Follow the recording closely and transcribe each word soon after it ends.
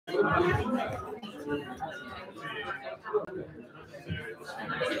You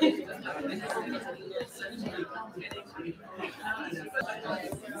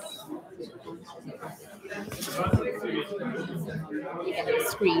get a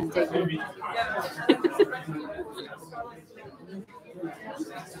scream, don't you?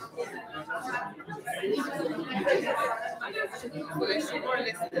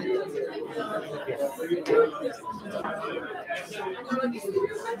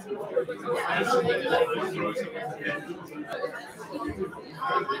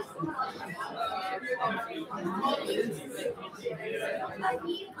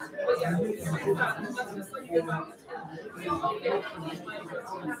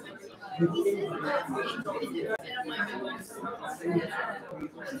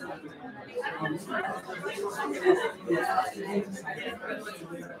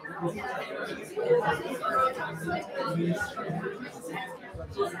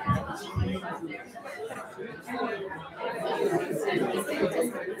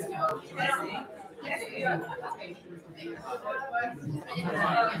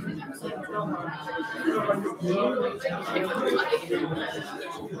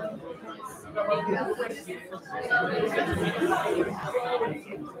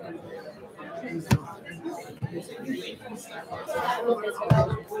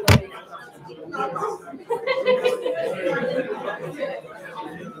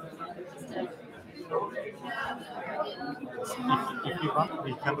 If you want,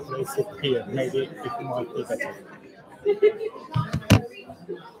 we can place it here. Maybe it might be better.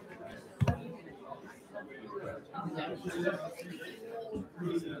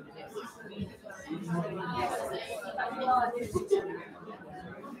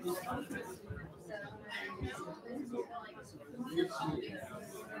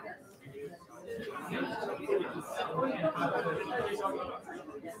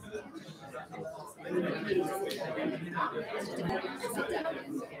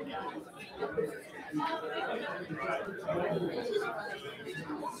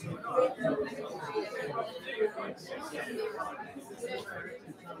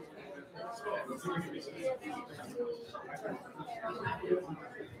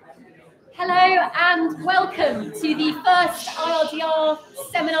 Hello and welcome to the first IRDR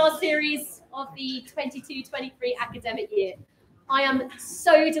seminar series of the 22-23 academic year. I am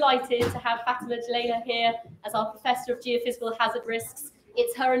so delighted to have Fatemeh Jalayer here as our Professor of Geophysical Hazard Risks.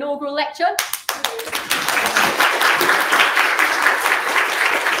 It's her inaugural lecture.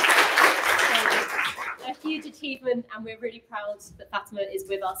 A huge achievement, and we're really proud that Fatemeh is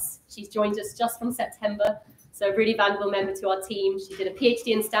with us. She's joined us just from September, so a really valuable member to our team. She did a PhD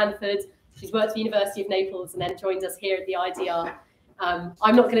in Stanford. She's worked at the University of Naples and then joined us here at the IRDR.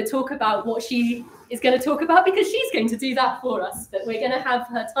 I'm not going to talk about what she is going to talk about because she's going to do that for us, but we're going to have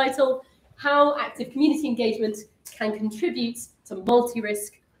her title, How Active Community Engagement Can Contribute to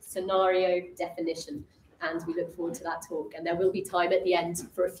Multi-Risk Scenario Definition. And we look forward to that talk, and there will be time at the end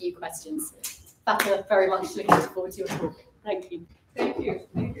for a few questions. Fatemeh, very much looking forward to your talk. Thank you. Thank you.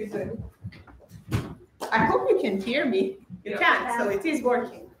 Thank you, Zoe. I hope you can hear me. You can, so it is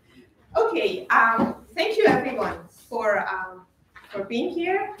working. Okay, thank you everyone for being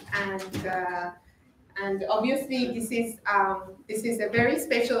here, and obviously this is a very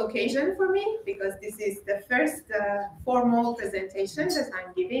special occasion for me because this is the first formal presentation that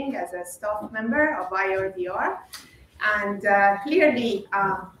I'm giving as a staff member of IRDR, and clearly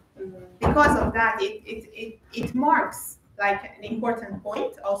because of that it marks like an important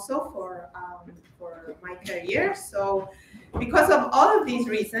point also for my career. So because of all of these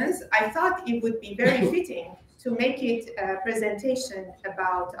reasons, I thought it would be very fitting to make it a presentation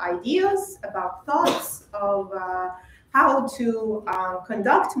about ideas, about thoughts of how to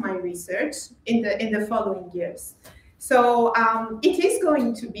conduct my research in the following years. So it is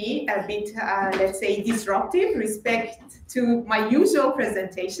going to be a bit, let's say, disruptive respect to my usual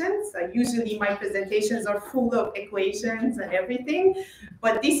presentations. Usually my presentations are full of equations and everything,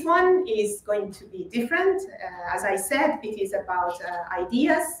 but this one is going to be different. As I said, it is about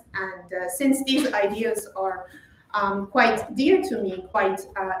ideas, and since these ideas are quite dear to me, quite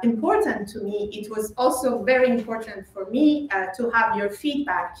important to me, it was also very important for me to have your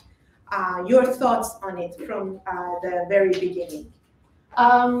feedback, your thoughts on it from the very beginning.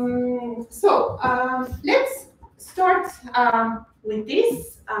 Let's start with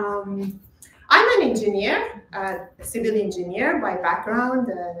this. I'm an engineer, a civil engineer by background,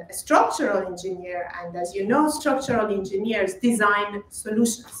 a structural engineer, and as you know, structural engineers design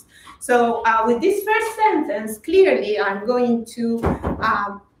solutions. So with this first sentence, clearly I'm going to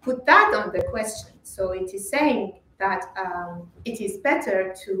put that on the question. So it is saying that it is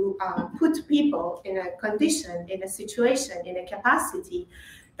better to put people in a condition, in a situation, in a capacity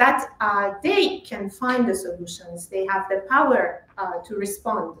that they can find the solutions. They have the power to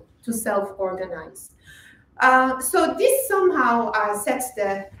respond, to self-organize. So this somehow sets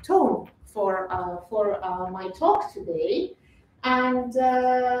the tone for my talk today. And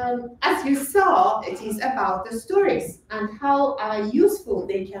as you saw, it is about the stories and how useful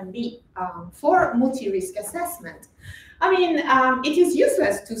they can be for multi-risk assessment. I mean, it is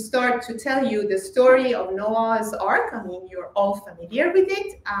useless to start to tell you the story of Noah's Ark. I mean, you're all familiar with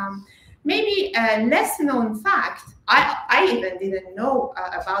it. Maybe a less known fact, I even didn't know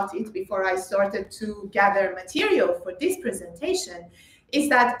about it before I started to gather material for this presentation, is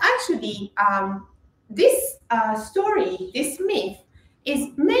that actually this story, this myth, is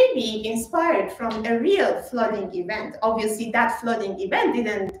maybe inspired from a real flooding event. Obviously, that flooding event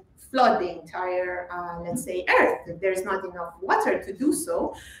didn't flood the entire, let's say, Earth. There's not enough water to do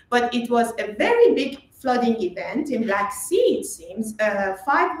so, but it was a very big flooding event in Black Sea, it seems,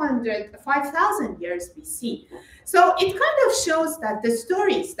 5,000 years BC. So it kind of shows that the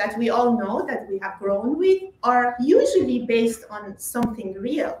stories that we all know, that we have grown with, are usually based on something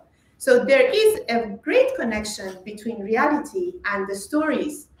real. So there is a great connection between reality and the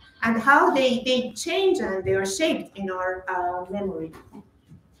stories and how they change and they are shaped in our memory.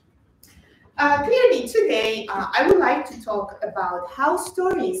 Clearly today, I would like to talk about how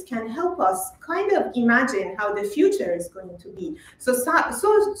stories can help us kind of imagine how the future is going to be. So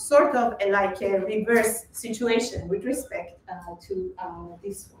sort of like a reverse situation with respect to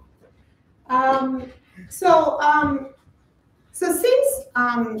this one. So since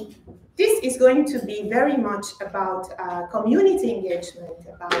this is going to be very much about community engagement,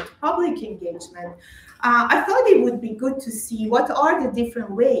 about public engagement, I thought it would be good to see what are the different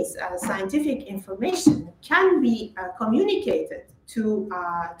ways scientific information can be communicated to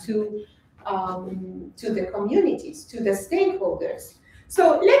the communities, to the stakeholders.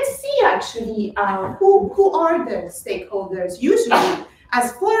 So let's see actually who are the stakeholders usually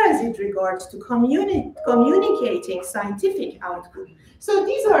as far as it regards to communicating scientific output. So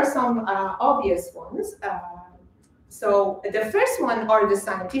these are some obvious ones. So the first one are the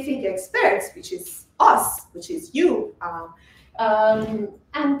scientific experts, which is us, which is you.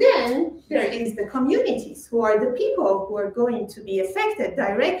 And then there is the communities, who are the people who are going to be affected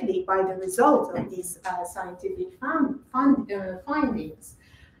directly by the result of these scientific findings.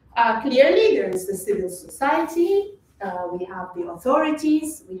 Clearly, there is the civil society, we have the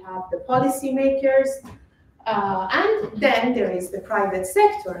authorities, we have the policymakers, and then there is the private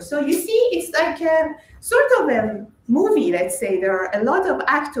sector. So you see, it's like a sort of a movie, let's say. There are a lot of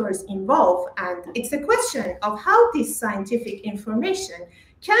actors involved, and it's a question of how this scientific information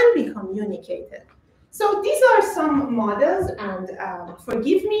can be communicated. So these are some models, and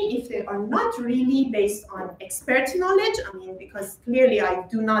forgive me if they are not really based on expert knowledge. I mean, because clearly I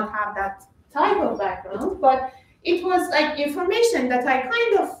do not have that type of background, but it was like information that I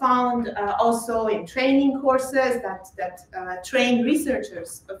kind of found also in training courses that train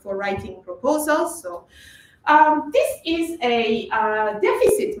researchers for writing proposals. So this is a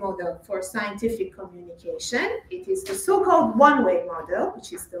deficit model for scientific communication. It is the so-called one-way model,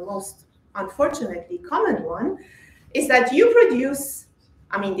 which is the most, unfortunately, common one, is that you produce,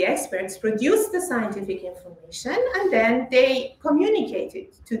 I mean, the experts produce the scientific information and then they communicate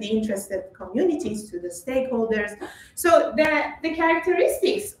it to the interested communities, to the stakeholders. So the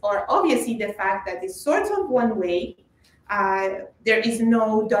characteristics are obviously the fact that it's sort of one way. There is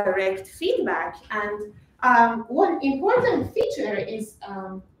no direct feedback. And one important feature is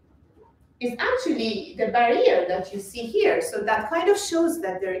actually the barrier that you see here. So that kind of shows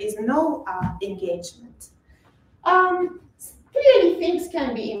that there is no engagement. Clearly, things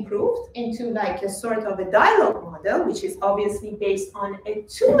can be improved into like a sort of a dialogue model, which is obviously based on a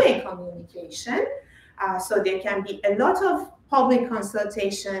two-way communication. So there can be a lot of public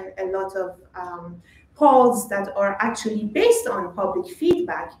consultation, a lot of polls that are actually based on public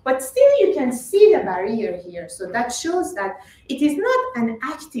feedback, but still you can see the barrier here. So that shows that it is not an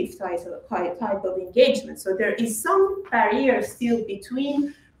active type of engagement. So there is some barrier still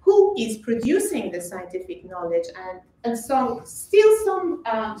between who is producing the scientific knowledge and so still some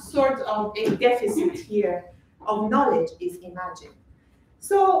sort of a deficit here of knowledge is imagined.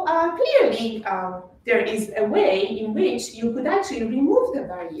 So clearly, there is a way in which you could actually remove the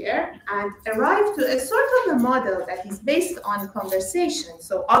barrier and arrive to a sort of a model that is based on conversation.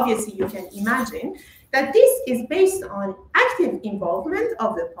 So obviously, you can imagine that this is based on active involvement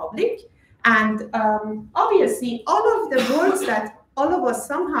of the public. And obviously, all of the words that all of us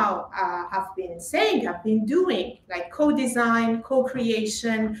somehow have been saying, have been doing, like co-design,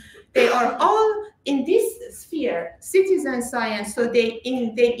 co-creation. They are all in this sphere, citizen science, so they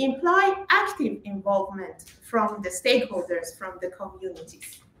imply active involvement from the stakeholders, from the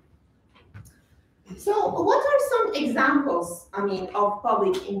communities. So what are some examples, of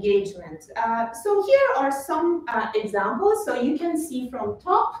public engagement? So here are some examples. So you can see from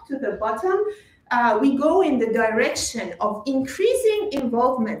top to the bottom, we go in the direction of increasing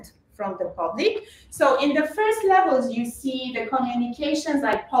involvement from the public. So in the first levels, you see the communications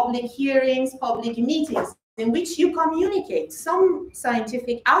like public hearings, public meetings, in which you communicate some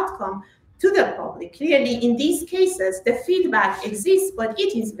scientific outcome to the public. Clearly, in these cases, the feedback exists, but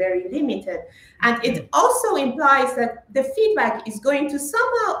it is very limited. And it also implies that the feedback is going to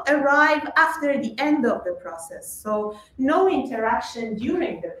somehow arrive after the end of the process. So no interaction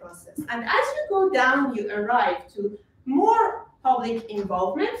during the process. And as you go down, you arrive to more public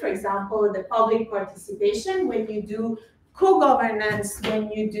involvement. For example, the public participation when you do co-governance,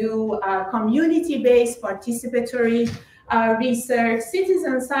 when you do community-based participatory research,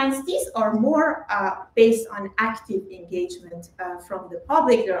 citizen science. These are more based on active engagement from the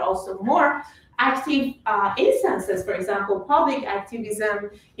public. There are also more active instances, for example, public activism,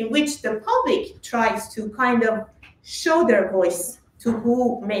 in which the public tries to kind of show their voice to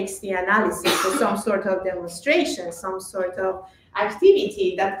who makes the analysis, so some sort of demonstration, some sort of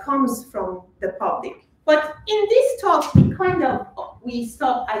activity that comes from the public. But in this talk, we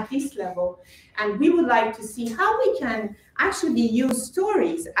stop at this level, and we would like to see how we can actually use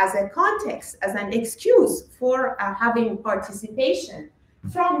stories as a context, as an excuse for having participation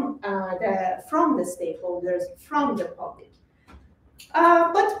from the stakeholders, from the public.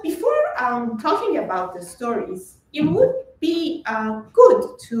 But before talking about the stories, it would be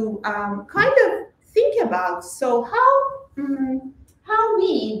good to kind of think about, so how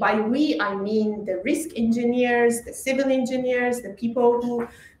we, by we I mean the risk engineers, the civil engineers, the people who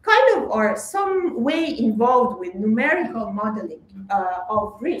kind of are some way involved with numerical modeling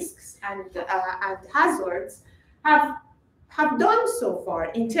of risks and hazards, have done so far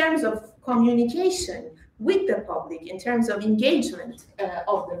in terms of communication with the public, in terms of engagement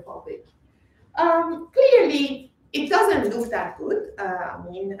of the public. Clearly, it doesn't look that good.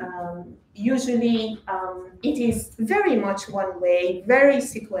 Usually it is very much one way, very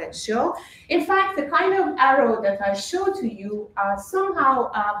sequential. In fact, the kind of arrow that I show to you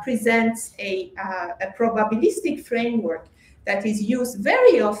somehow presents a probabilistic framework that is used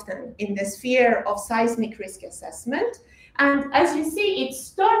very often in the sphere of seismic risk assessment. And as you see, it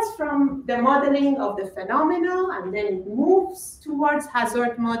starts from the modeling of the phenomena, and then it moves towards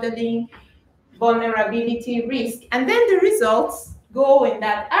hazard modeling, vulnerability, risk, and then the results go in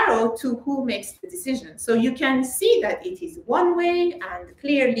that arrow to who makes the decision. So you can see that it is one way, and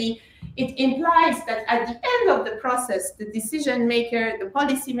clearly it implies that at the end of the process, the decision maker, the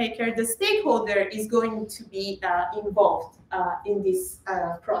policy maker, the stakeholder is going to be involved in this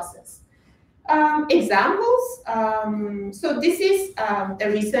process. Examples. So this is a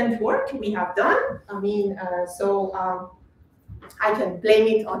recent work we have done. I can blame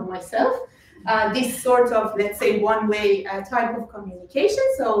it on myself. This sort of, let's say, one-way type of communication.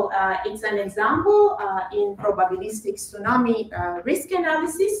 So it's an example in probabilistic tsunami risk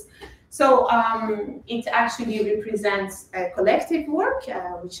analysis. So it actually represents a collective work,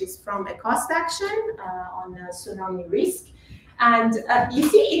 which is from a cost action on tsunami risk. And you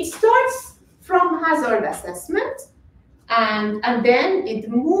see, it starts from hazard assessment, and then it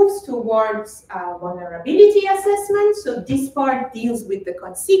moves towards vulnerability assessment. So this part deals with the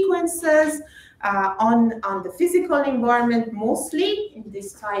consequences on the physical environment, mostly in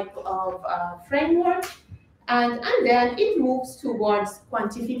this type of framework. And then it moves towards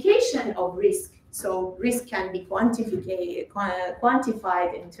quantification of risk. So risk can be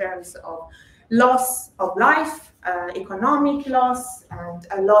quantified in terms of loss of life, economic loss, and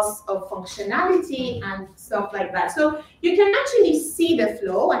a loss of functionality and stuff like that. So you can actually see the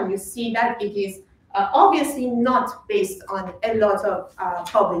flow, and you see that it is obviously not based on a lot of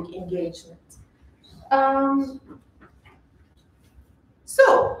public engagement.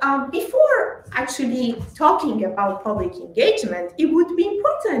 Before actually talking about public engagement, it would be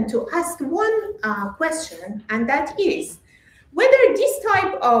important to ask one question, and that is whether this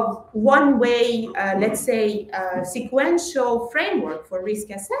type of one-way, let's say, sequential framework for risk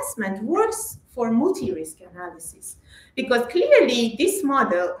assessment works for multi-risk analysis. Because clearly this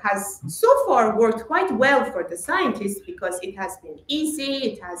model has so far worked quite well for the scientists because it has been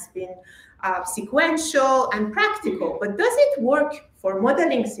easy, it has been sequential and practical. But does it work for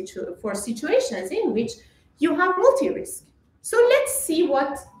modeling for situations in which you have multi-risk? So let's see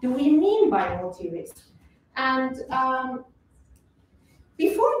what do we mean by multi-risk. And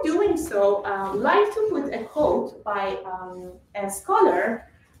before doing so, I'd like to put a quote by a scholar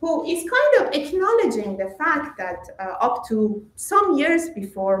who is kind of acknowledging the fact that up to some years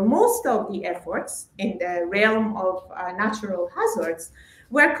before, most of the efforts in the realm of natural hazards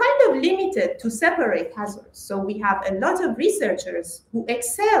were kind of limited to separate hazards. So we have a lot of researchers who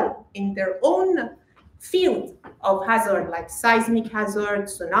excel in their own field of hazard, like seismic hazard,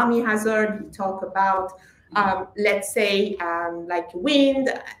 tsunami hazard. We talk about, let's say, like wind,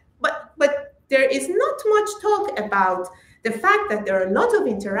 but there is not much talk about the fact that there are a lot of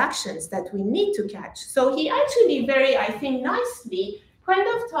interactions that we need to catch. So he actually very, I think, nicely kind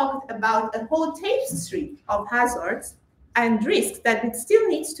of talked about a whole tapestry of hazards and risks that it still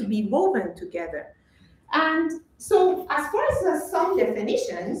needs to be woven together. And so as far as some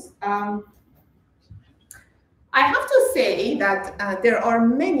definitions, I have to say that there are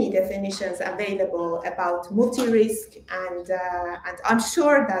many definitions available about multi-risk, and I'm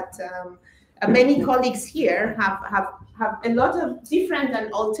sure that many colleagues here have a lot of different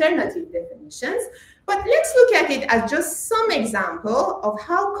and alternative definitions. But let's look at it as just some example of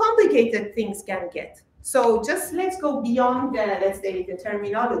how complicated things can get. So just let's go beyond the, let's say, the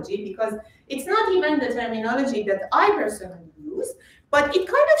terminology, because it's not even the terminology that I personally use, but it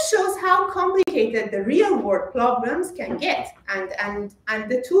kind of shows how complicated the real world problems can get, and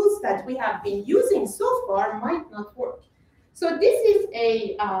the tools that we have been using so far might not work. So this is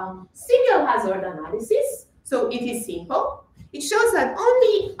a single hazard analysis. So it is simple. It shows that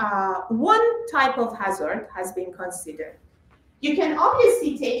only one type of hazard has been considered. You can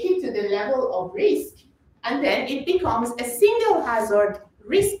obviously take it to the level of risk, and then it becomes a single hazard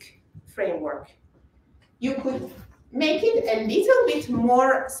risk framework. You could make it a little bit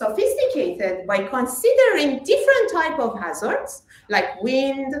more sophisticated by considering different type of hazards like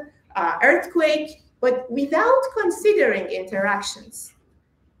wind, earthquake, but without considering interactions.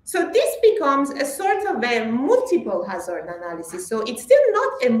 So this becomes a sort of a multiple hazard analysis. So it's still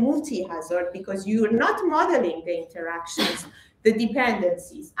not a multi-hazard because you're not modeling the interactions, the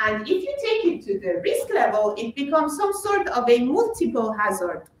dependencies. And if you take it to the risk level, it becomes some sort of a multiple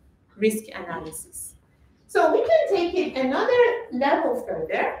hazard risk analysis. So we can take it another level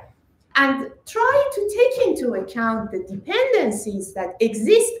further and try to take into account the dependencies that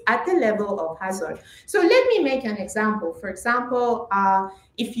exist at the level of hazard. So let me make an example. For example,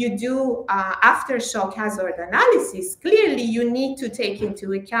 if you do aftershock hazard analysis, clearly you need to take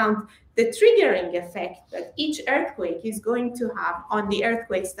into account the triggering effect that each earthquake is going to have on the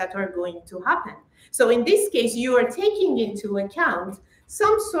earthquakes that are going to happen. So in this case, you are taking into account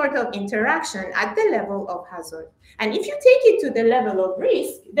some sort of interaction at the level of hazard. And if you take it to the level of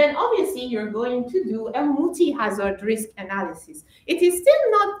risk, then obviously you're going to do a multi-hazard risk analysis. It is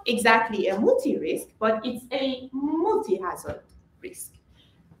still not exactly a multi-risk, but it's a multi-hazard risk.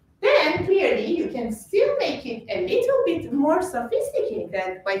 Then clearly you can still make it a little bit more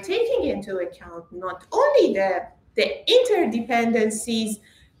sophisticated by taking into account not only the interdependencies,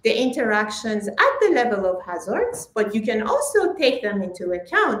 the interactions at the level of hazards, but you can also take them into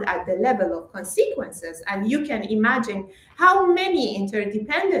account at the level of consequences. And you can imagine how many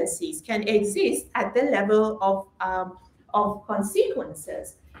interdependencies can exist at the level of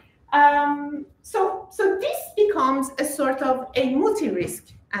consequences. So this becomes a sort of a multi-risk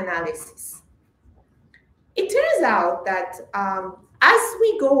analysis. It turns out that as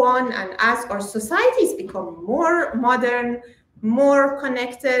we go on and as our societies become more modern, more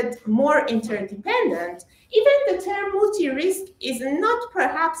connected, more interdependent, even the term multi-risk is not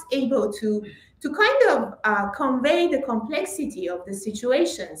perhaps able to kind of convey the complexity of the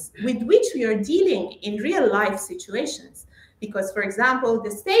situations with which we are dealing in real life situations. Because, for example,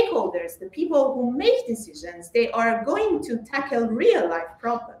 the stakeholders, the people who make decisions, they are going to tackle real life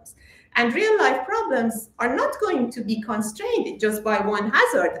problems. And real life problems are not going to be constrained just by one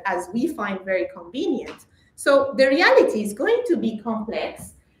hazard, as we find very convenient. So the reality is going to be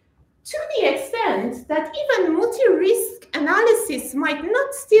complex to the extent that even multi-risk analysis might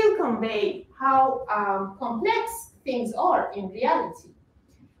not still convey how complex things are in reality.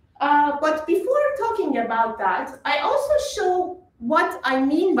 But before talking about that, I also show what I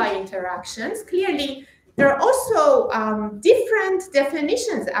mean by interactions. Clearly, there are also different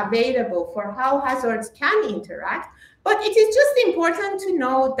definitions available for how hazards can interact, but it is just important to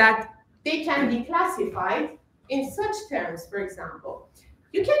know that they can be classified in such terms. For example,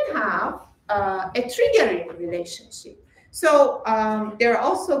 you can have a triggering relationship. So they're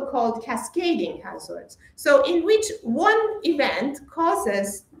also called cascading hazards. So in which one event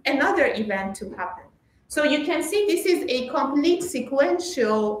causes another event to happen. So you can see this is a complete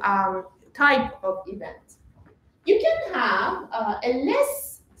sequential type of event. You can have a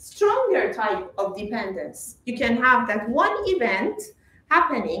less stronger type of dependence. You can have that one event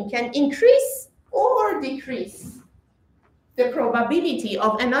happening can increase or decrease the probability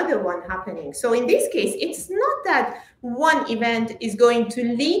of another one happening. So in this case, it's not that one event is going to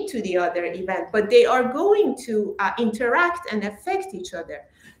lead to the other event, but they are going to interact and affect each other.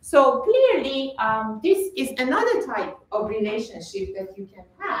 So clearly, this is another type of relationship that you can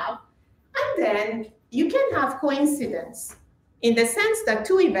have. And then you can have coincidence in the sense that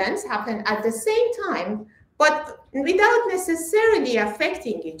two events happen at the same time, but without necessarily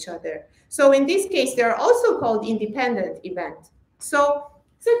affecting each other. So in this case, they are also called independent events. So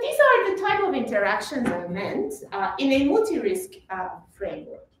these are the type of interactions I meant in a multi-risk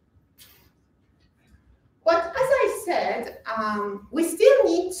framework. But as I said, we still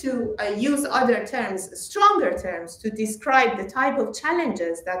need to use other terms, stronger terms, to describe the type of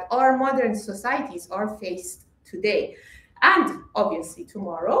challenges that our modern societies are faced today and obviously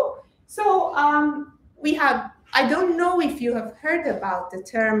tomorrow. So we have, I don't know if you have heard about the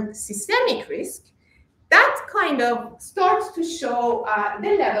term systemic risk. That kind of starts to show the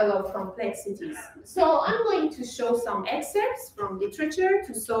level of complexities. So I'm going to show some excerpts from literature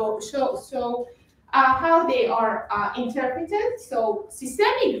to show how they are interpreted. So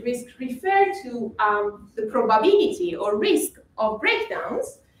systemic risk refer to the probability or risk of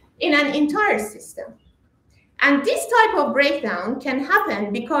breakdowns in an entire system. And this type of breakdown can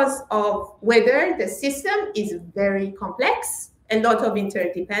happen because of whether the system is very complex, a lot of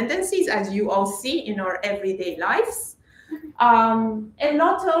interdependencies, as you all see in our everyday lives, a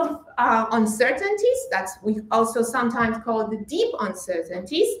lot of uncertainties, that's we also sometimes call the deep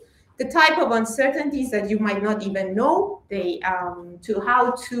uncertainties, the type of uncertainties that you might not even know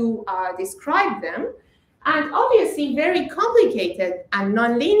how to describe them, and obviously very complicated and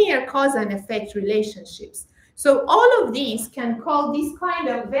nonlinear cause and effect relationships. So all of these can call this kind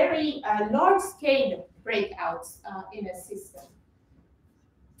of very large-scale breakouts in a system.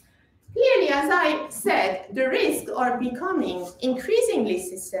 Clearly, as I said, the risks are becoming increasingly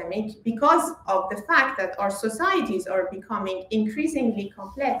systemic because of the fact that our societies are becoming increasingly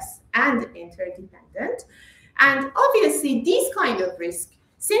complex and interdependent. And obviously, these kind of risks,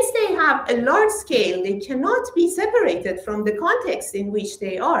 since they have a large scale, they cannot be separated from the context in which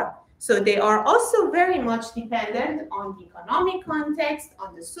they are. So they are also very much dependent on the economic context,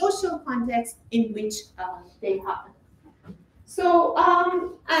 on the social context in which they happen. So,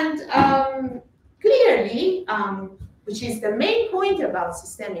 clearly, which is the main point about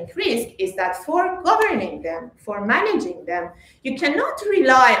systemic risk, is that for governing them, for managing them, you cannot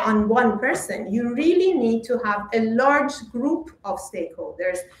rely on one person. You really need to have a large group of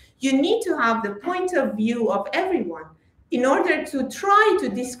stakeholders. You need to have the point of view of everyone in order to try to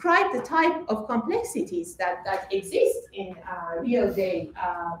describe the type of complexities that exist in real-day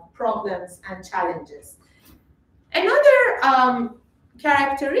problems and challenges. Another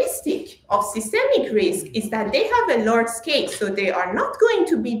characteristic of systemic risk is that they have a large scale, so they are not going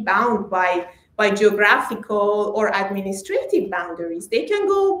to be bound by geographical or administrative boundaries. They can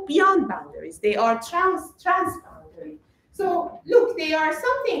go beyond boundaries. They are transboundary. So look, they are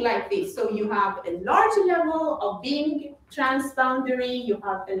something like this. So you have a large level of being transboundary, you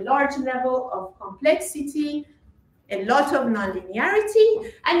have a large level of complexity, a lot of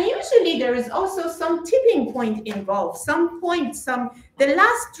nonlinearity, and usually there is also some tipping point involved, the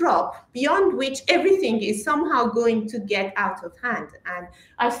last drop beyond which everything is somehow going to get out of hand. And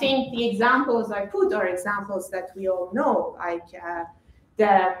I think the examples I put are examples that we all know, like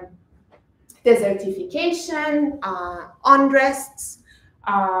the desertification, unrests,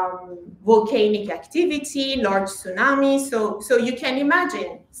 volcanic activity, large tsunamis. So you can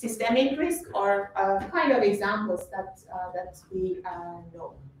imagine systemic risk are kind of examples that we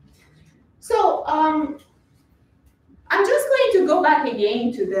know. So I'm just going to go back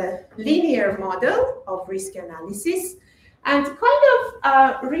again to the linear model of risk analysis and kind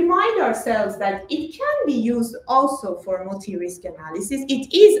of remind ourselves that it can be used also for multi-risk analysis.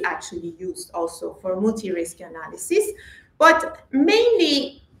 It is actually used also for multi-risk analysis, but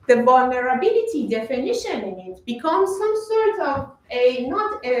mainly the vulnerability definition in it becomes some sort of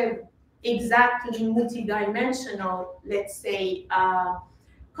not exactly multidimensional, let's say,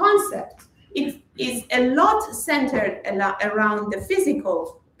 concept. It is a lot centered around the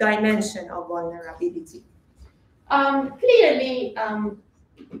physical dimension of vulnerability. Clearly,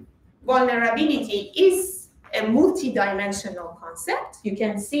 vulnerability is a multidimensional concept. You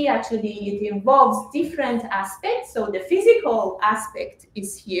can see actually it involves different aspects. So the physical aspect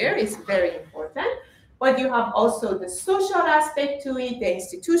is here, is very important. but you have also the social aspect to it, the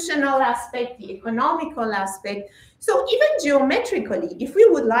institutional aspect, the economical aspect. So even geometrically, if we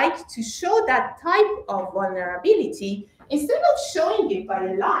would like to show that type of vulnerability, instead of showing it by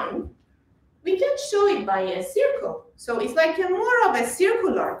a line, we can show it by a circle. So it's like a more of a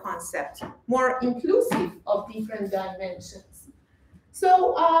circular concept, more inclusive of different dimensions.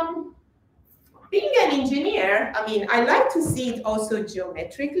 So being an engineer, I mean, I like to see it also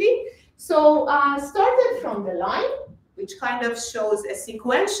geometrically. So started from the line, which kind of shows a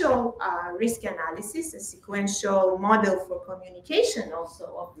sequential risk analysis, a sequential model for communication also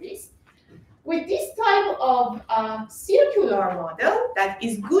of risk. With this type of circular model that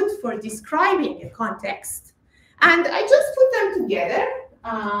is good for describing a context. And I just put them together.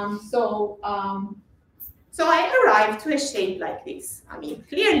 So I arrived to a shape like this. I mean,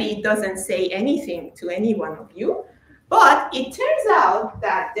 clearly it doesn't say anything to any one of you, but it turns out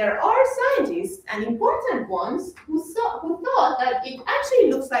that there are scientists, and important ones, who thought that it actually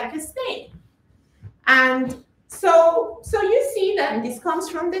looks like a snail. And so you see that this comes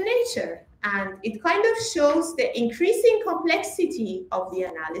from the nature. And it kind of shows the increasing complexity of the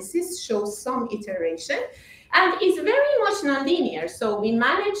analysis, shows some iteration, and is very much nonlinear. So we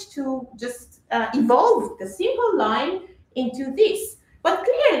managed to just evolve the simple line into this. But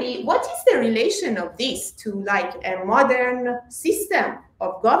clearly, what is the relation of this to like a modern system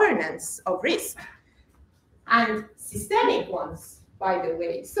of governance of risk? And systemic ones, by the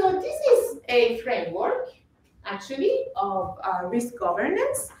way. So this is a framework, actually, of risk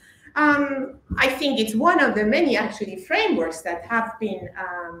governance. I think it's one of the many actually frameworks that have been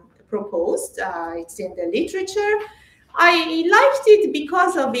proposed. It's in the literature. I liked it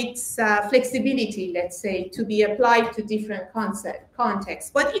because of its flexibility, let's say, to be applied to different contexts,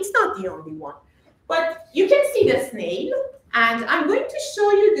 but it's not the only one. But you can see the snail, and I'm going to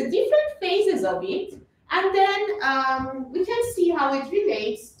show you the different phases of it, and then we can see how it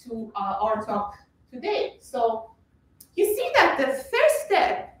relates to our talk today. So you see that the first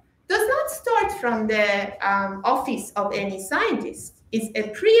step does not start from the office of any scientist. It's a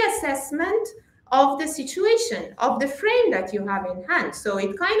pre-assessment of the situation, of the frame that you have in hand. So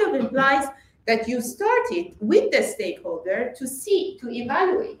it kind of implies that you started with the stakeholder to see, to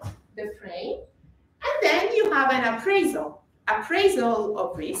evaluate the frame. And then you have an appraisal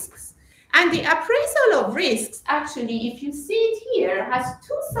of risks. And the appraisal of risks, actually, if you see it here, has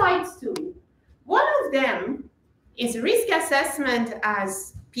two sides to it. One of them is risk assessment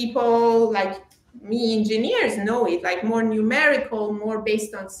as people like me, engineers, know it, like more numerical, more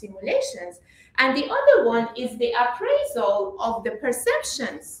based on simulations. And the other one is the appraisal of the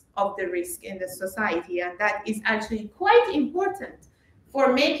perceptions of the risk in the society. And that is actually quite important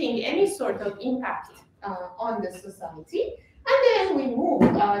for making any sort of impact on the society. And then we move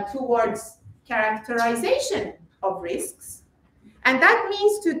towards characterization of risks. And that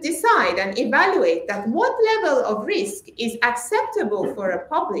means to decide and evaluate that what level of risk is acceptable for a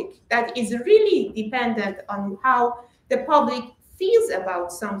public that is really dependent on how the public feels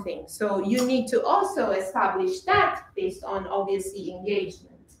about something. So you need to also establish that based on obviously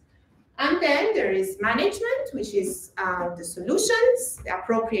engagement. And then there is management, which is the solutions, the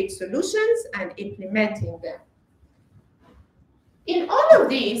appropriate solutions, and implementing them. In all of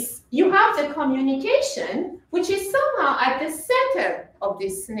these, you have the communication, which is somehow at the center of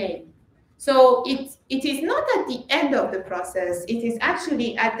this snail. So it is not at the end of the process, it is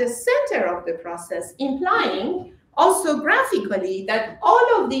actually at the center of the process, implying also graphically that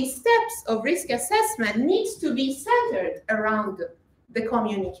all of these steps of risk assessment needs to be centered around the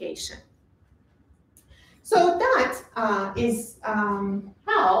communication. So that is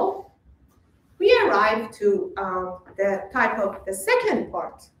how we arrive to the second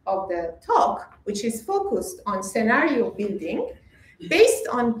part of the talk, which is focused on scenario building based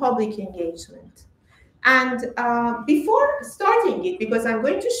on public engagement. And before starting it, because I'm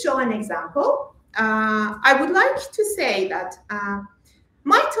going to show an example, I would like to say that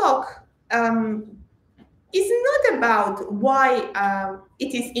my talk is not about why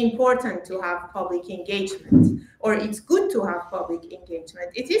it is important to have public engagement or it's good to have public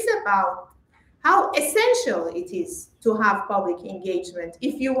engagement. It is about how essential it is to have public engagement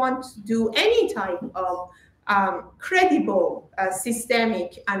if you want to do any type of credible,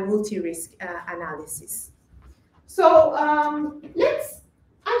 systemic, and multi-risk analysis. So let's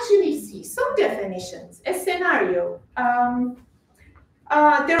actually see some definitions. A scenario.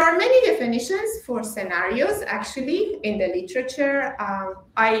 There are many definitions for scenarios, actually, in the literature.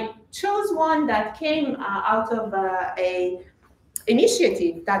 I chose one that came out of an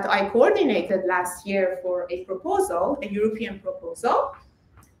initiative that I coordinated last year for a proposal, a European proposal.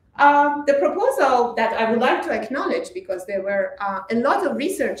 The proposal that I would like to acknowledge, because there were a lot of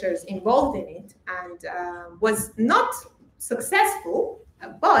researchers involved in it and was not successful,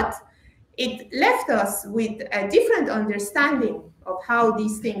 but it left us with a different understanding of how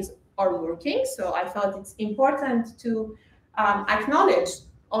these things are working. So I thought it's important to acknowledge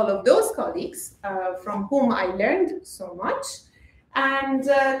all of those colleagues from whom I learned so much. And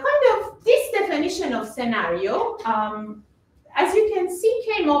kind of this definition of scenario, as you can see,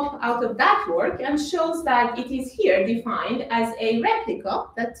 came up out of that work and shows that it is here defined as a replica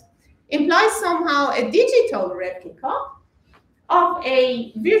that implies somehow a digital replica of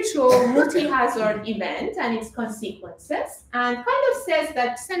a virtual multi-hazard event and its consequences, and kind of says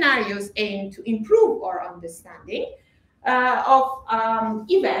that scenarios aim to improve our understanding of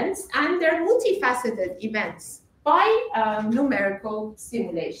events and their multifaceted events by numerical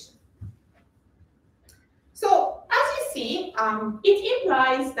simulation. So as you see, it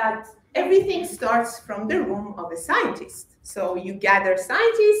implies that everything starts from the room of a scientist. So you gather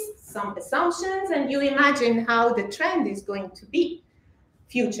scientists, some assumptions, and you imagine how the trend is going to be.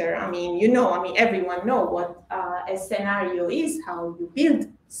 Future, everyone knows what a scenario is, how you build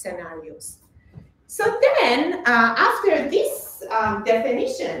scenarios. So then, after this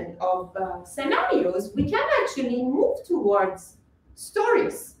definition of scenarios, we can actually move towards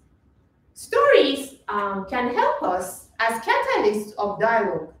stories. Stories can help us as catalysts of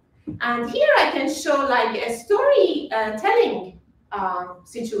dialogue. And here I can show like a storytelling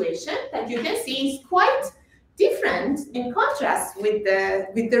situation that you can see is quite different in contrast with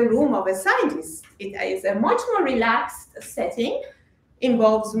the room of a scientist. It is a much more relaxed setting,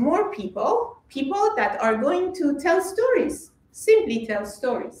 involves more people that are going to tell stories, simply tell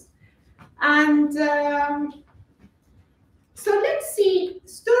stories. And so let's see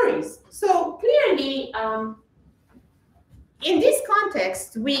stories. So clearly, in this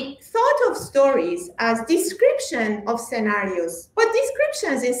context, we thought of stories as description of scenarios, but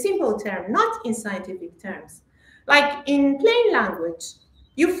descriptions in simple terms, not in scientific terms. Like in plain language,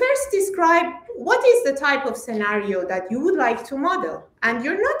 you first describe what is the type of scenario that you would like to model. And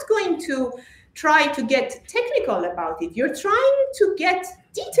you're not going to try to get technical about it. You're trying to get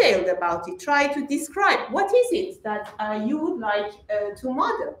detailed about it, try to describe what is it that you would like to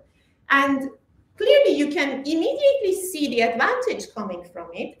model. And clearly, you can immediately see the advantage coming from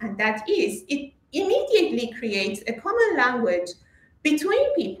it, and that is it immediately creates a common language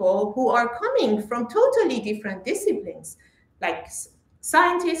between people who are coming from totally different disciplines, like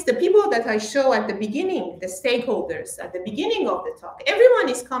scientists, the people that I show at the beginning, the stakeholders at the beginning of the talk. Everyone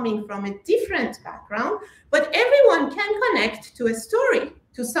is coming from a different background, but everyone can connect to a story,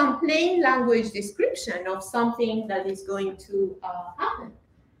 to some plain language description of something that is going to happen.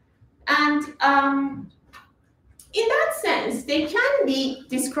 And in that sense, they can be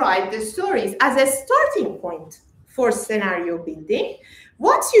described, the stories, as a starting point for scenario building.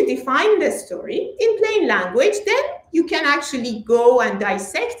 Once you define the story in plain language, then you can actually go and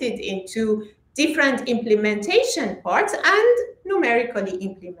dissect it into different implementation parts and numerically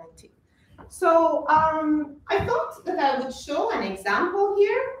implement it. So I thought that I would show an example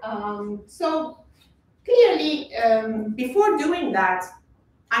here. So clearly, before doing that,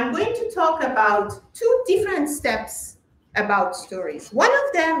 I'm going to talk about two different steps about stories. One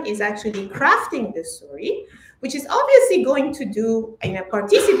of them is actually crafting the story, which is obviously going to do in a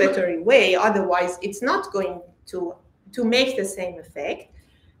participatory way. Otherwise, it's not going to make the same effect.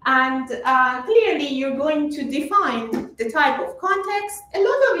 And clearly, you're going to define the type of context, a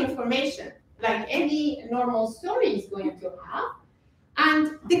lot of information, like any normal story is going to have.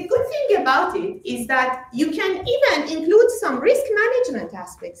 And the good thing about it is that you can even include some risk management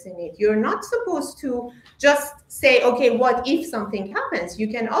aspects in it. You're not supposed to just say, okay, what if something happens? You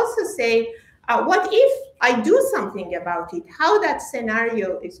can also say, what if I do something about it? How that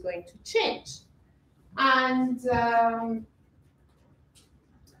scenario is going to change? And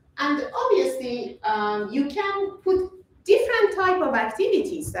obviously, you can put different type of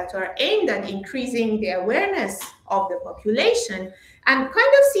activities that are aimed at increasing the awareness of the population and kind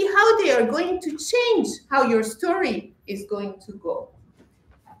of see how they are going to change how your story is going to go.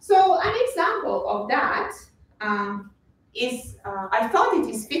 So an example of that is, I thought it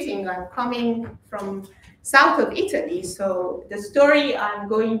is fitting, I'm coming from south of Italy, so the story I'm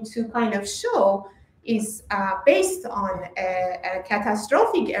going to kind of show is based on a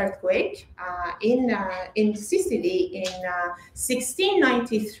catastrophic earthquake in Sicily in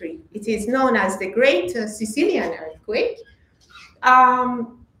 1693. It is known as the Great Sicilian Earthquake.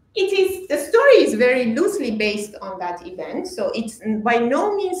 The story is very loosely based on that event, so it's by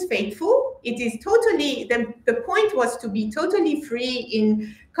no means faithful. it is totally, the point was to be totally free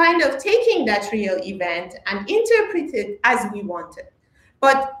in kind of taking that real event and interpret it as we wanted.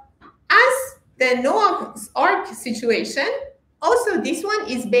 But as the Noah's Ark situation, also this one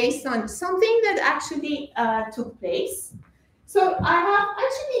is based on something that actually took place. So I have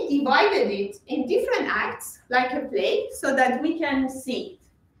actually divided it in different acts, like a play, so that we can see it.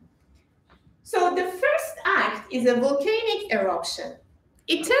 So the first act is a volcanic eruption.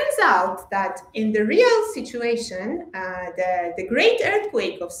 It turns out that in the real situation, the great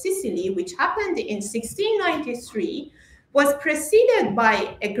earthquake of Sicily, which happened in 1693, was preceded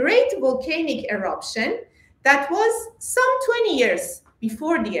by a great volcanic eruption that was some 20 years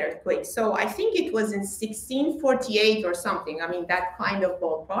before the earthquake. So I think it was in 1648 or something. I mean, that kind of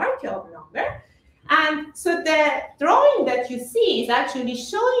ballpark of number. And so the drawing that you see is actually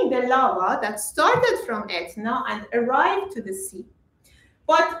showing the lava that started from Etna and arrived to the sea.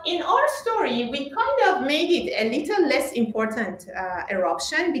 But in our story, we kind of made it a little less important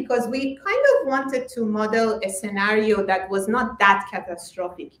eruption because we kind of wanted to model a scenario that was not that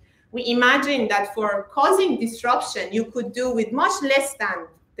catastrophic. We imagined that for causing disruption, you could do with much less than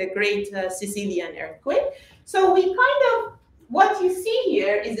the great Sicilian earthquake. So we kind of, what you see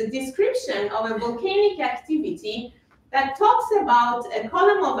here is a description of a volcanic activity that talks about a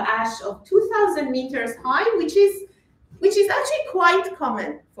column of ash of 2,000 meters high, which is actually quite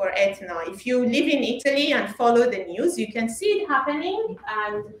common for Etna. If you live in Italy and follow the news, you can see it happening.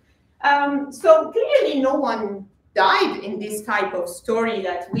 And so clearly no one died in this type of story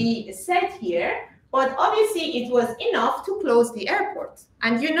that we set here, but obviously it was enough to close the airport.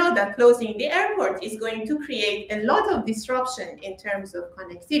 And you know that closing the airport is going to create a lot of disruption in terms of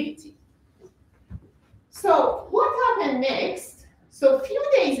connectivity. So what happened next? So a few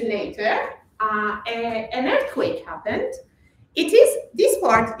days later, an earthquake happened. This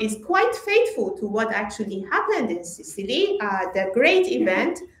part is quite faithful to what actually happened in Sicily. The great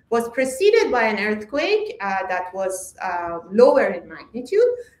event was preceded by an earthquake that was lower in magnitude,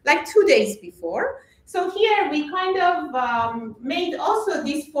 like 2 days before. So here we kind of made also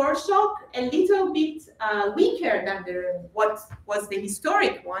this foreshock a little bit weaker than what was the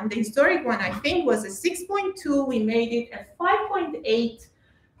historic one. The historic one, I think, was a 6.2. We made it a 5.8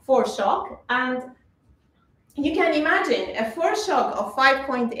 foreshock. And you can imagine a foreshock of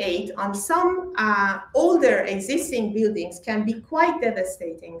 5.8 on some older existing buildings can be quite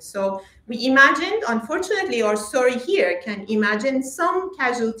devastating. So we imagined, unfortunately, our story here can imagine some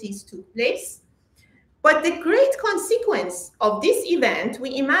casualties took place. But the great consequence of this event,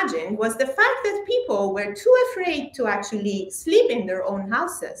 we imagine, was the fact that people were too afraid to actually sleep in their own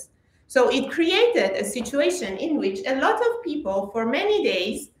houses. So it created a situation in which a lot of people for many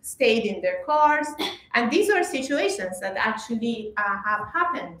days stayed in their cars. And these are situations that actually have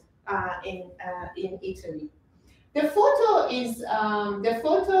happened in Italy. The photo is the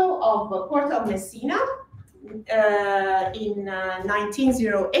photo of Port of Messina in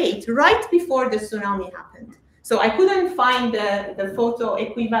 1908, right before the tsunami happened. So I couldn't find the photo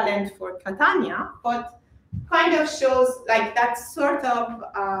equivalent for Catania, but kind of shows like that sort of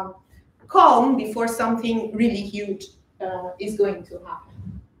calm before something really huge is going to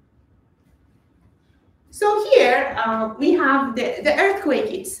happen. So here we have the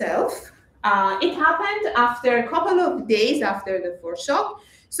earthquake itself. It happened after a couple of days after the foreshock.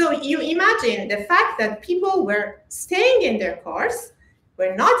 So you imagine the fact that people were staying in their cars,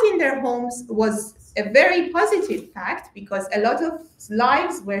 were not in their homes, was a very positive fact because a lot of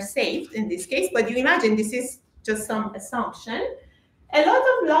lives were saved in this case. But you imagine this is just some assumption. A lot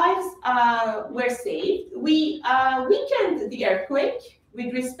of lives were saved. We weakened the earthquake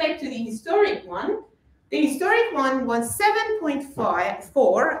with respect to the historic one. The historic one was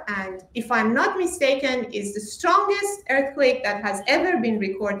 7.4, and if I'm not mistaken, is the strongest earthquake that has ever been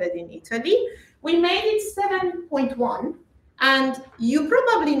recorded in Italy. We made it 7.1, and you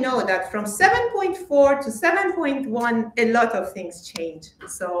probably know that from 7.4 to 7.1, a lot of things change.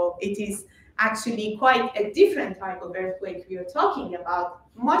 So it is actually quite a different type of earthquake we are talking about,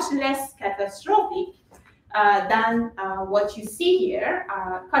 much less catastrophic than what you see here.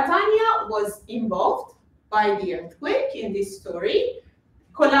 Catania was involved by the earthquake in this story,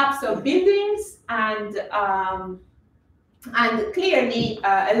 collapse of buildings, and clearly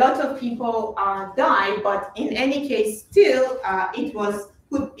a lot of people died, but in any case, still it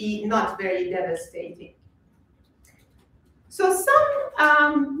could be not very devastating. So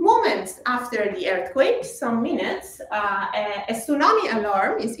some moments after the earthquake, some minutes, a tsunami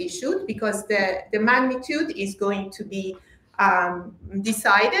alarm is issued because the magnitude is going to be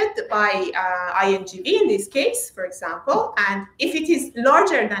decided by INGV in this case, for example. And if it is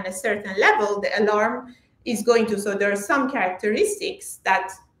larger than a certain level, the alarm is going to, so there are some characteristics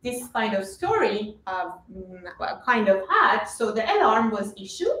that this kind of story kind of had. So the alarm was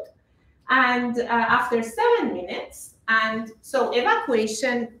issued, and after 7 minutes, and so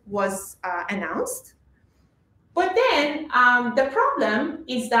evacuation was announced. But then the problem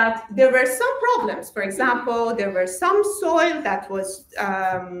is that there were some problems. For example, there were some soil that was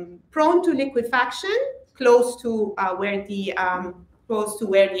prone to liquefaction close to where the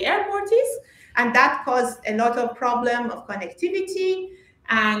airport is, and that caused a lot of problem of connectivity.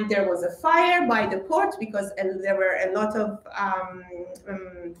 And there was a fire by the port because there were a lot of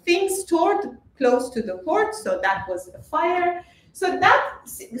things stored close to the port, so that was a fire. So that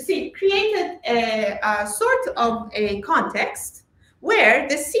created a sort of a context where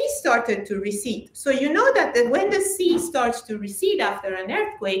the sea started to recede. So you know that when the sea starts to recede after an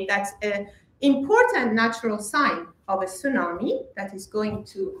earthquake, that's an important natural sign of a tsunami that is going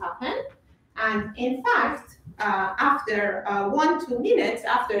to happen. And in fact, after 1-2 minutes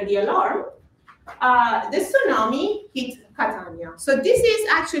after the alarm, the tsunami hit Catania. So this is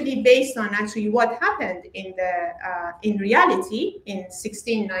actually based on what happened in reality in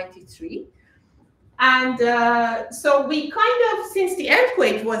 1693. And so we kind of, since the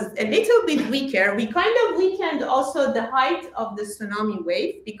earthquake was a little bit weaker, we kind of weakened also the height of the tsunami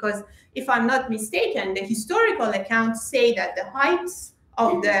wave, because if I'm not mistaken, the historical accounts say that the height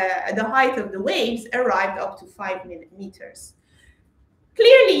of the waves arrived up to 5 meters.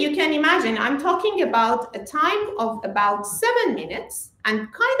 Clearly, you can imagine, I'm talking about a time of about 7 minutes, and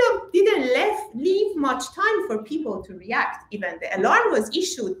kind of didn't leave much time for people to react. Even the alarm was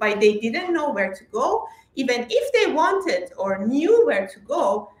issued, but they didn't know where to go. Even if they wanted or knew where to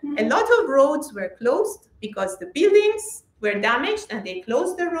go, a lot of roads were closed because the buildings were damaged and they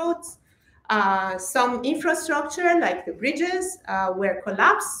closed the roads. Some infrastructure, like the bridges, were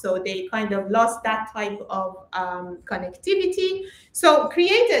collapsed, so they kind of lost that type of connectivity. So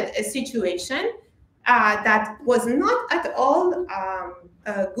created a situation that was not at all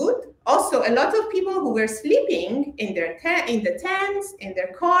good. Also, a lot of people who were sleeping in the tents, in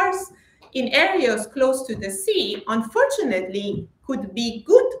their cars, in areas close to the sea, unfortunately, could be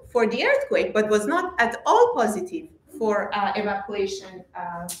good for the earthquake, but was not at all positive for evacuation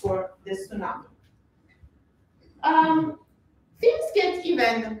for the tsunami. Things get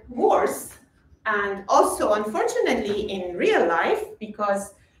even worse, and also unfortunately in real life,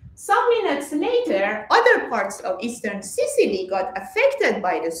 because some minutes later, other parts of eastern Sicily got affected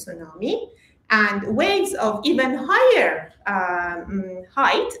by the tsunami, and waves of even higher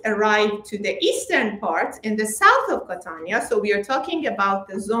height arrived to the eastern part in the south of Catania. So we are talking about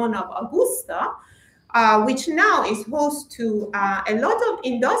the zone of Augusta, which now is host to a lot of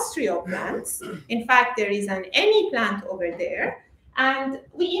industrial plants. In fact, there is an Eni plant over there. And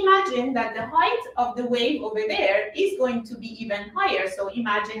we imagine that the height of the wave over there is going to be even higher. So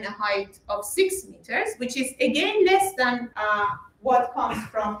imagine a height of 6 meters, which is again less than what comes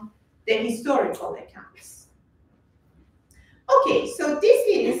from the historical accounts. Okay, so this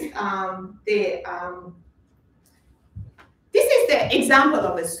is the example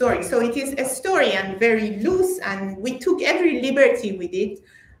of a story. So it is a story and very loose, and we took every liberty with it.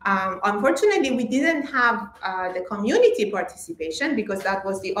 Unfortunately, we didn't have the community participation, because that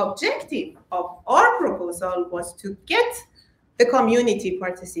was the objective of our proposal, was to get the community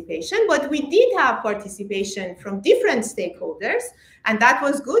participation. But we did have participation from different stakeholders, and that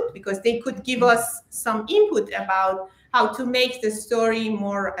was good because they could give us some input about how to make the story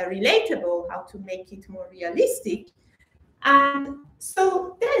more relatable, how to make it more realistic. And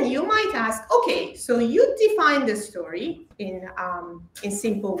so then you might ask, okay, so you define the story in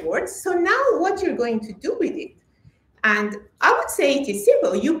simple words. So now what you're going to do with it? And I would say it is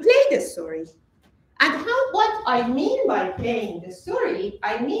simple. You play the story. And what I mean by playing the story,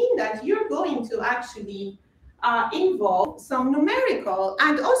 I mean that you're going to actually involve some numerical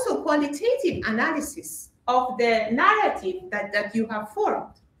and also qualitative analysis of the narrative that you have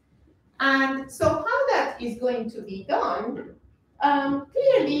formed. And so how that is going to be done,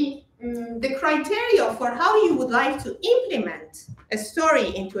 clearly the criteria for how you would like to implement a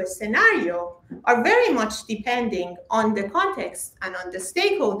story into a scenario are very much depending on the context and on the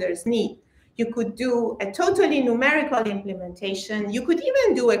stakeholders' need. You could do a totally numerical implementation. You could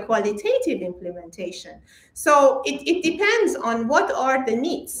even do a qualitative implementation. So it depends on what are the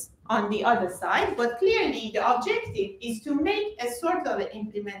needs on the other side, but clearly the objective is to make a sort of an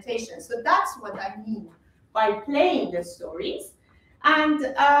implementation. So that's what I mean by playing the stories. And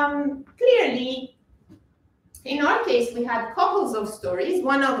clearly, In our case, we had couples of stories,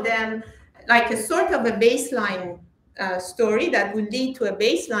 one of them like a sort of a baseline story that would lead to a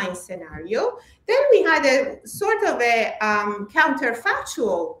baseline scenario. Then we had a sort of a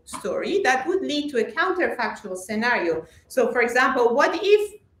counterfactual story that would lead to a counterfactual scenario. So for example, what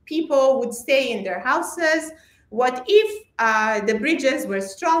if people would stay in their houses? What if the bridges were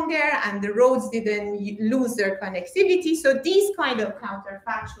stronger and the roads didn't lose their connectivity? So these kind of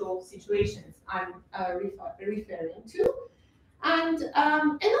counterfactual situations I'm referring to. And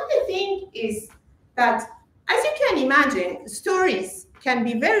another thing is that, as you can imagine, stories can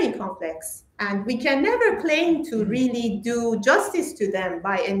be very complex, and we can never claim to really do justice to them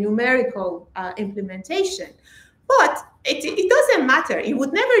by a numerical implementation. But it doesn't matter. It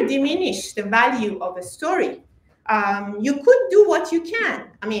would never diminish the value of a story. You could do what you can.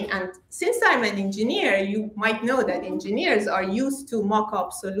 I mean, and since I'm an engineer, you might know that engineers are used to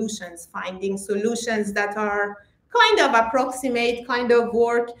mock-up solutions, finding solutions that are kind of approximate, kind of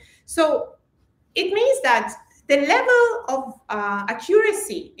work. So it means that the level of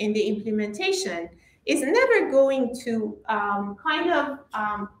accuracy in the implementation is never going to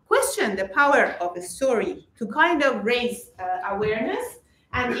question the power of a story, to kind of raise awareness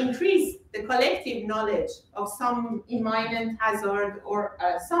and increase the collective knowledge of some imminent hazard or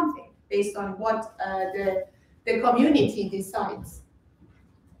something based on what the community decides.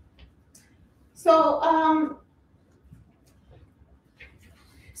 So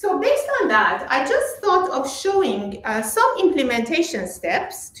based on that, I just thought of showing some implementation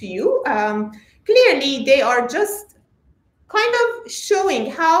steps to you. Clearly, they are just kind of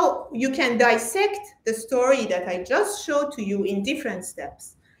showing how you can dissect the story that I just showed to you in different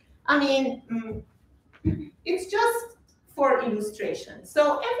steps. I mean, it's just for illustration.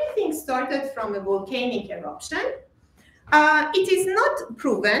 So everything started from a volcanic eruption. It is not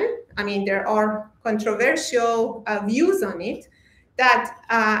proven, I mean, there are controversial views on it, that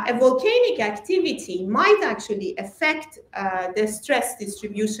a volcanic activity might actually affect the stress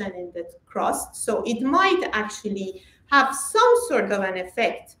distribution in the crust. So it might actually have some sort of an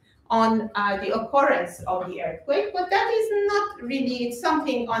effect on the occurrence of the earthquake, but that is not really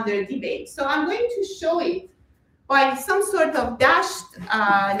something under debate. So I'm going to show it by some sort of dashed,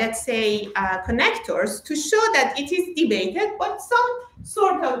 let's say, connectors to show that it is debated, but some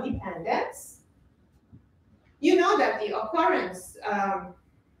sort of dependence. You know that the occurrence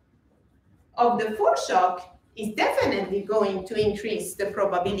of the foreshock is definitely going to increase the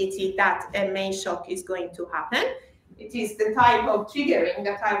probability that a main shock is going to happen. It is the type of triggering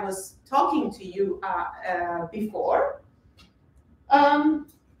that I was talking to you before.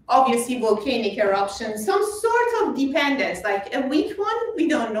 Obviously, volcanic eruption, some sort of dependence, like a weak one, we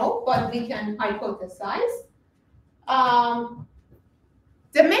don't know, but we can hypothesize.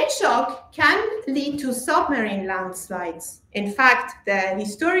 The main shock can lead to submarine landslides. In fact, the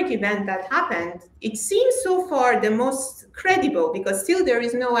historic event that happened, it seems so far the most credible because still there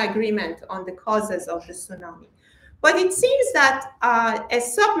is no agreement on the causes of the tsunami. But it seems that a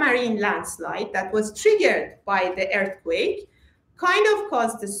submarine landslide that was triggered by the earthquake kind of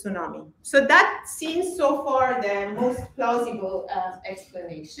caused the tsunami. So that seems so far the most plausible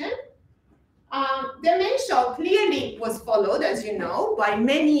explanation. The main shock clearly was followed, as you know, by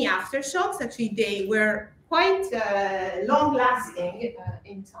many aftershocks. Actually, they were quite long-lasting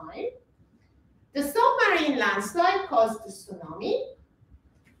in time. The submarine landslide caused the tsunami.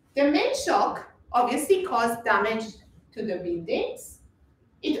 The main shock obviously caused damage to the buildings.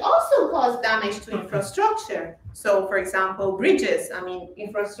 It also caused damage to infrastructure. So, for example, bridges, I mean,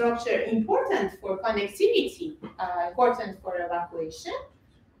 infrastructure important for connectivity, important for evacuation.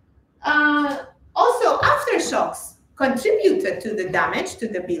 Also, aftershocks contributed to the damage to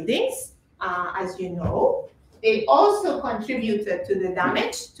the buildings, as you know. They also contributed to the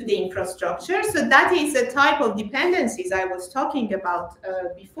damage to the infrastructure. So that is the type of dependencies I was talking about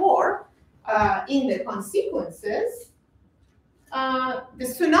before in the consequences. The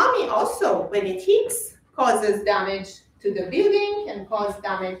tsunami also, when it hits, causes damage to the building and cause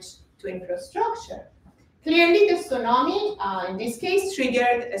damage to infrastructure. Clearly, the tsunami, in this case,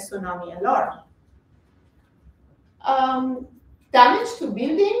 triggered a tsunami alarm. Damage to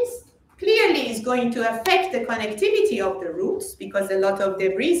buildings clearly is going to affect the connectivity of the routes because a lot of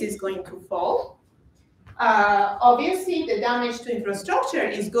debris is going to fall. Obviously, the damage to infrastructure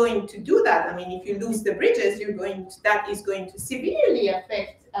is going to do that. I mean, if you lose the bridges, that is going to severely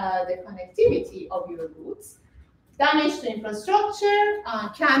affect the connectivity of your routes. Damage to infrastructure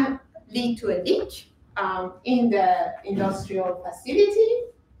can lead to a leak in the industrial facility.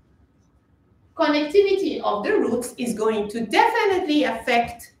 Connectivity of the routes is going to definitely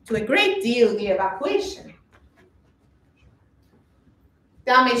affect, to a great deal, the evacuation.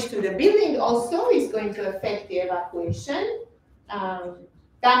 Damage to the building also is going to affect the evacuation.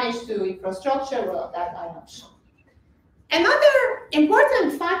 Damage to infrastructure, well, that I have shown. Another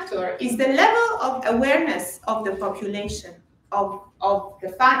important factor is the level of awareness of the population of the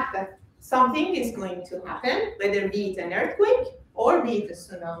fact that something is going to happen, whether be it an earthquake or be it a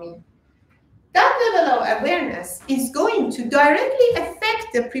tsunami. That level of awareness is going to directly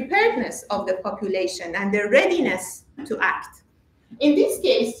affect the preparedness of the population and their readiness to act. In this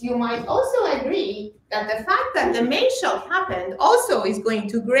case, you might also agree that the fact that the main shock happened also is going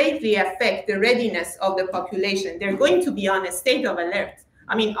to greatly affect the readiness of the population. They're going to be on a state of alert.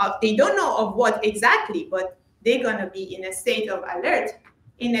 I mean, they don't know of what exactly, but they're going to be in a state of alert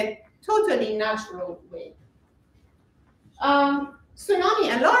in a totally natural way.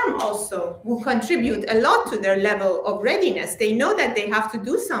 Tsunami alarm also will contribute a lot to their level of readiness. They know that they have to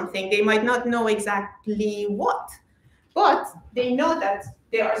do something. They might not know exactly what, but they know that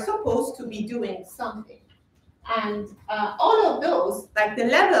they are supposed to be doing something. And all of those, like the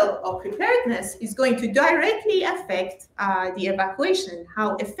level of preparedness, is going to directly affect the evacuation,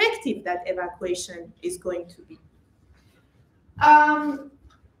 how effective that evacuation is going to be.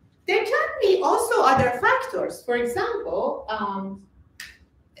 There can be also other factors. For example,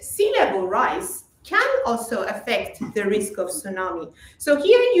 sea level rise can also affect the risk of tsunami. So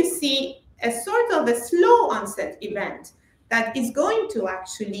here you see a sort of a slow onset event that is going to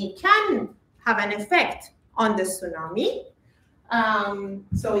actually can have an effect on the tsunami.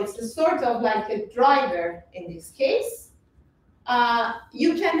 So it's a sort of like a driver in this case.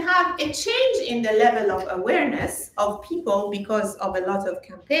 You can have a change in the level of awareness of people because of a lot of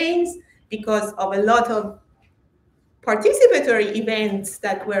campaigns, because of a lot of participatory events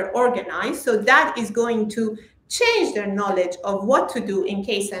that were organized. So that is going to change their knowledge of what to do in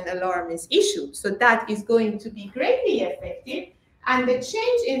case an alarm is issued. So that is going to be greatly effective. And the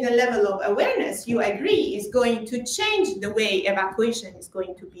change in the level of awareness, you agree, is going to change the way evacuation is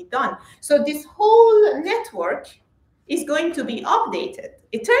going to be done. So this whole network is going to be updated.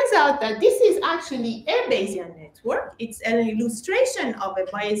 It turns out that this is actually a Bayesian network. It's an illustration of a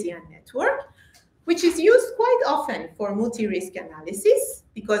Bayesian network, which is used quite often for multi-risk analysis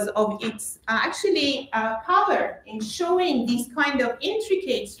because of its actually power in showing these kind of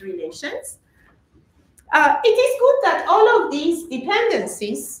intricate relations. It is good that all of these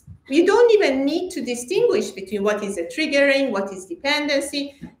dependencies, you don't even need to distinguish between what is a triggering, what is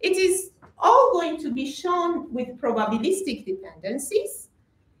dependency. It is all going to be shown with probabilistic dependencies.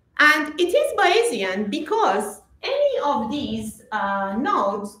 And it is Bayesian because any of these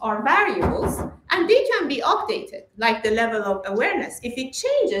nodes are variables and they can be updated, like the level of awareness. If it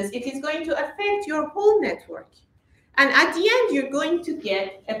changes, it is going to affect your whole network. And at the end, you're going to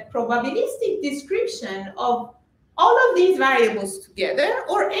get a probabilistic description of all of these variables together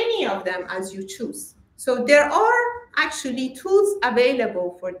or any of them as you choose. So there are actually tools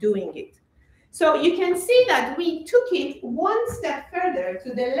available for doing it. So you can see that we took it one step further to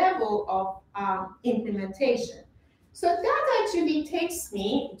the level of implementation. So that actually takes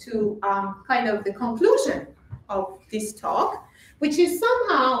me to kind of the conclusion of this talk, which is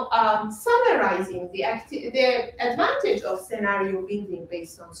somehow summarizing the advantage of scenario building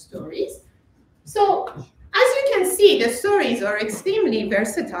based on stories. So as you can see, the stories are extremely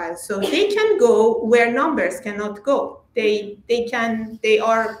versatile. So they can go where numbers cannot go. They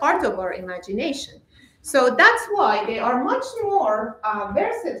are part of our imagination. So that's why they are much more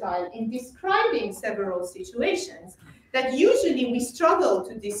versatile in describing several situations that usually we struggle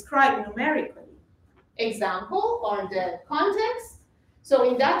to describe numerically. Example or the context. So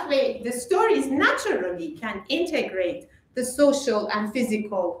in that way, the stories naturally can integrate the social and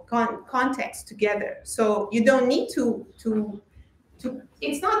physical context together. So you don't need to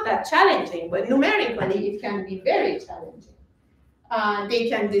it's not that challenging, but numerically it can be very challenging. They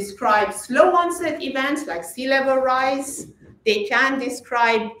can describe slow onset events like sea level rise. They can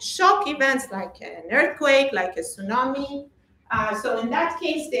describe shock events like an earthquake, like a tsunami. So in that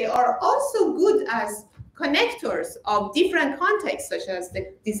case, they are also good as connectors of different contexts, such as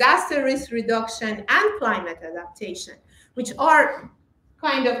the disaster risk reduction and climate adaptation, which are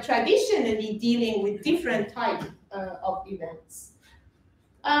kind of traditionally dealing with different types of events.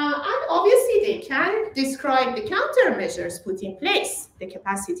 And obviously, they can describe the countermeasures put in place, the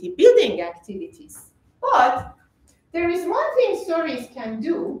capacity building activities. But there is one thing stories can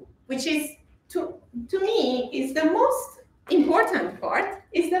do, which is, to me, is the most important part,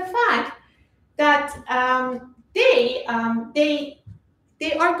 is the fact that they are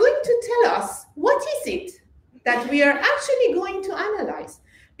going to tell us what is it that we are actually going to analyze.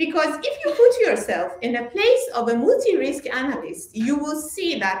 Because if you put yourself in a place of a multi-risk analyst, you will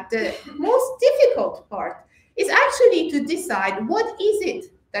see that the most difficult part is actually to decide what is it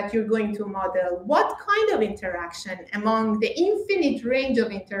that you're going to model, what kind of interaction among the infinite range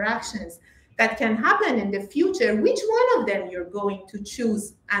of interactions that can happen in the future, which one of them you're going to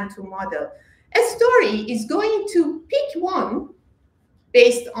choose and to model. A story is going to pick one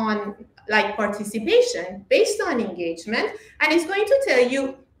based on like participation, based on engagement, and it's going to tell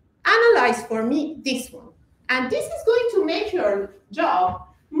you, analyze for me this one. And this is going to make your job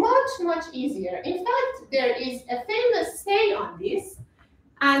much, much easier. In fact, there is a famous say on this,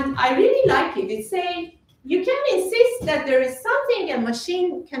 and I really like it. It's saying, you can insist that there is something a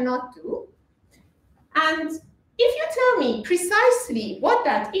machine cannot do, and if you tell me precisely what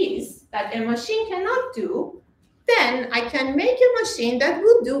that is, that a machine cannot do, then I can make a machine that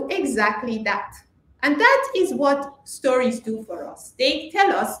will do exactly that. And that is what stories do for us. They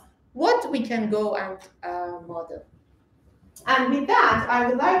tell us what we can go and model. And with that, I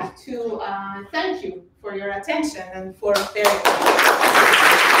would like to thank you for your attention and for bearing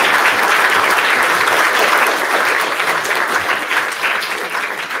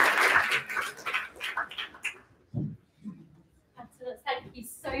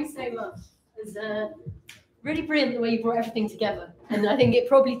Thank you so much. It was really brilliant the way you brought everything together. And I think it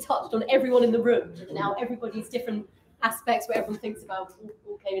probably touched on everyone in the room. And now everybody's different aspects, what everyone thinks about,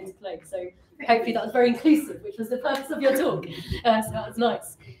 all came into play. So hopefully that was very inclusive, which was the purpose of your talk. So that was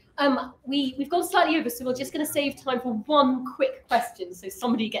nice. We've gone slightly over, so we're just going to save time for one quick question, so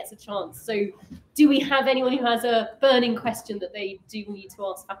somebody gets a chance. So do we have anyone who has a burning question that they do need to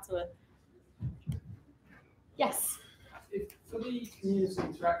ask Fatemeh? Yes. For the community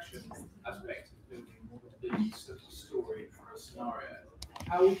interaction aspect of building the use of the story for a scenario,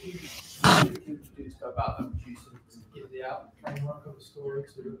 how would you do to go about that? Would you sort of give the out framework of a story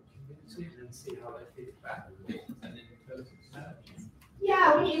to the community and see how they feed it back and then develop it?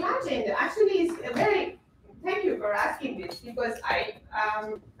 Yeah, we imagined. Actually, it's a very, thank you for asking this, because I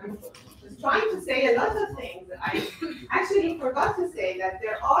was trying to say a lot of things. I actually forgot to say that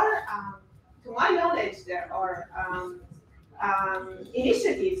there are, to my knowledge, there are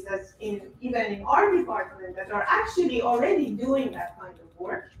initiatives that even in our department that are actually already doing that kind of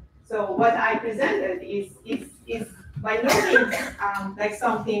work. So what I presented is by no means like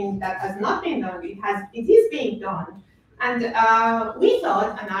something that has not been done. It is being done, and we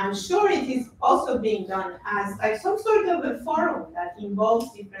thought, and I'm sure it is also being done as like some sort of a forum that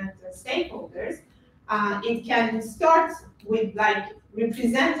involves different stakeholders. It can start with like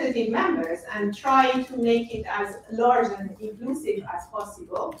representative members and try to make it as large and inclusive as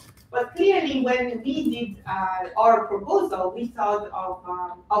possible. But clearly, when we did our proposal, we thought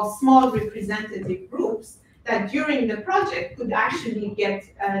of small representative groups that during the project could actually get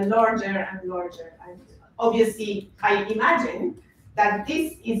larger and larger. And obviously, I imagine that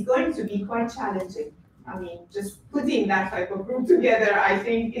this is going to be quite challenging. I mean, just putting that type of group together, I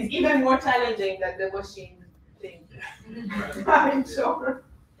think, is even more challenging than the machine thing. I'm sure.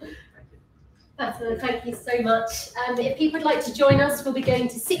 Thank you so much. If people would like to join us, we'll be going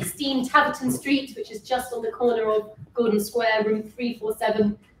to 16 Taverton Street, which is just on the corner of Gordon Square, room 347.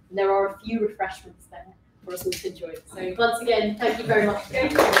 And there are a few refreshments there for us all to enjoy. So once again, thank you very much.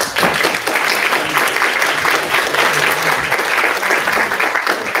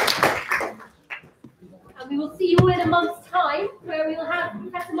 And we will see you all in a month's time, where we will have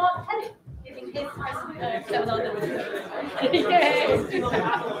Professor Mark Pennant giving his It's still an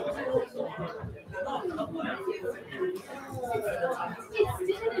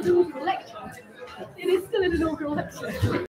inaugural lecture. It is still an inaugural lecture.